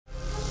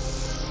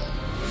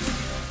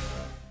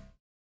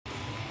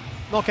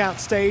knockout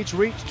stage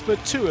reached for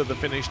two of the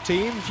Finnish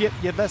teams, JYP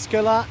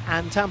Jyväskylä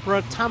and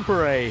Tappara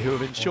Tampere, who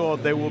have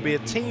ensured there will be a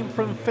team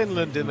from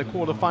Finland in the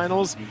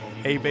quarterfinals.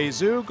 Ave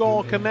Zug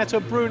or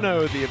Kometa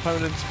Bruno, the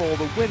opponents for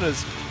the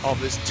winners of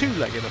this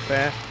two-legged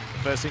affair.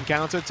 First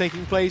encounter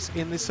taking place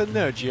in the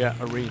Synergia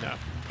Arena.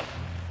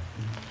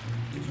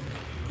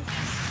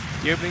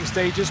 The opening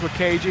stages were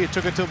cagey. It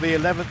took until the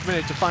 11th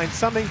minute to find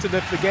something to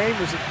lift the game. It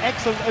was an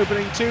excellent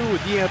opening two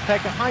with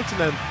Pekka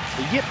Haitanen,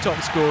 the JYP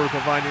top scorer,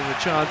 providing the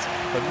chance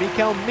for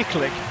Mikael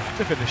Miklik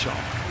to finish off.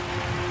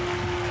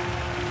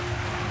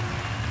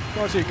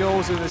 Quality of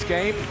goals in this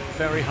game,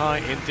 very high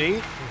indeed.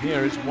 And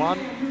here is one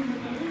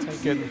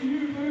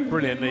taken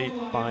brilliantly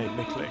by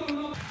Miklik.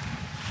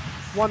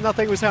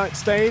 1-0 was how it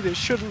stayed. It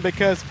shouldn't,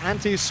 because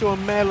Antti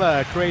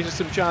Suomela created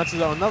some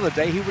chances on another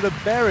day. He would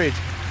have buried.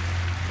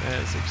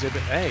 There's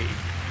Exhibit A.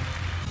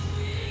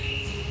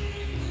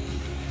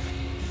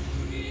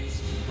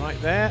 Right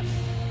there,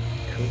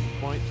 couldn't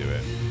quite do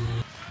it.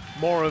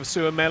 More of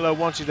Suomela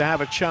wanted to have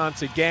a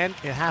chance again.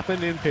 It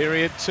happened in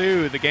period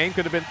two. The game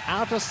could have been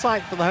out of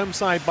sight for the home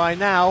side by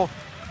now,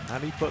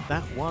 and he put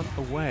that one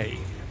away.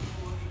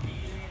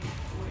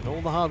 And all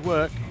the hard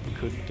work,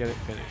 couldn't get it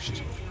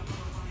finished.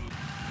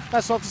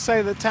 That's not to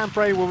say that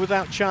Tampere were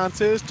without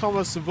chances.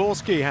 Thomas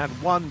Zaworski had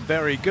one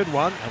very good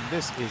one, and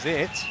this is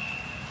it.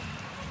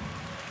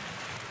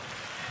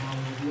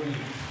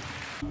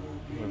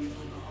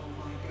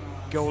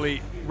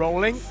 Goalie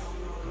rolling,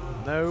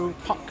 no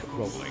puck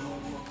rolling.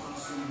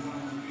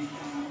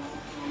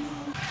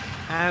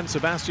 And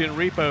Sebastian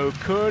Repo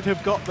could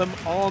have got them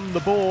on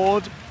the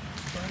board,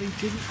 but he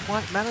didn't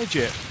quite manage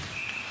it.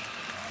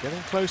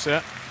 Getting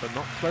closer, but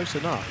not close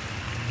enough.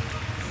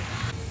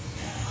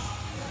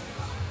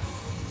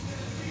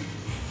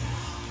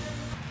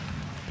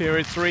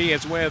 Period three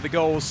is where the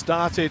goals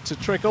started to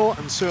trickle,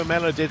 and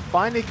Suomela did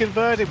finally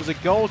convert. It was a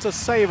goal to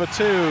save a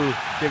two,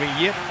 giving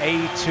JYP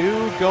a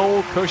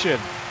 2-goal cushion.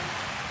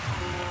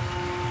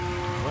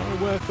 Well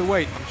worth the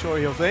wait, I'm sure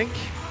you'll think.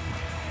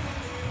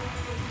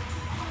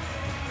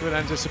 Good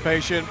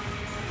anticipation.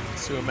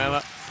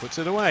 Suomela puts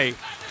it away.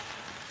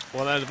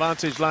 Well, that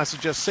advantage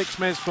lasted just 6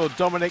 minutes before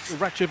Dominik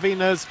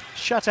Rachevina's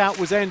shutout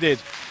was ended.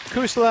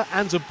 Kusela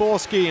and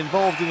Zaborski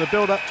involved in the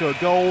build-up to a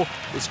goal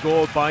was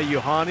scored by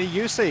Juhani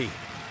Jussi.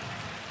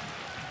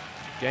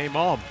 Game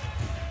on.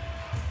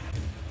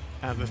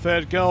 And the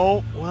third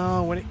goal,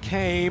 well, when it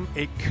came,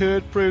 it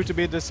could prove to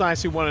be a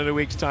decisive one in a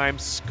week's time.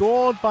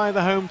 Scored by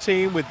the home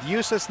team, with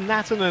Jussi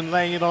Natanen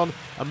laying it on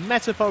a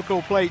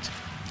metaphorical plate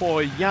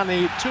for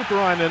Jani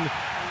Tuppurainen.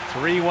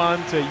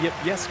 3-1 to JYP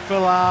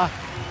Jyväskylä.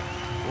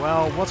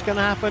 Well, what's going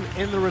to happen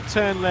in the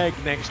return leg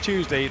next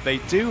Tuesday? They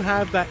do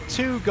have that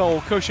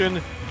 2-goal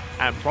cushion,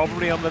 and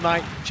probably on the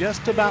night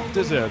just about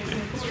deserved it.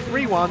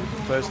 3-1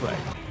 first leg.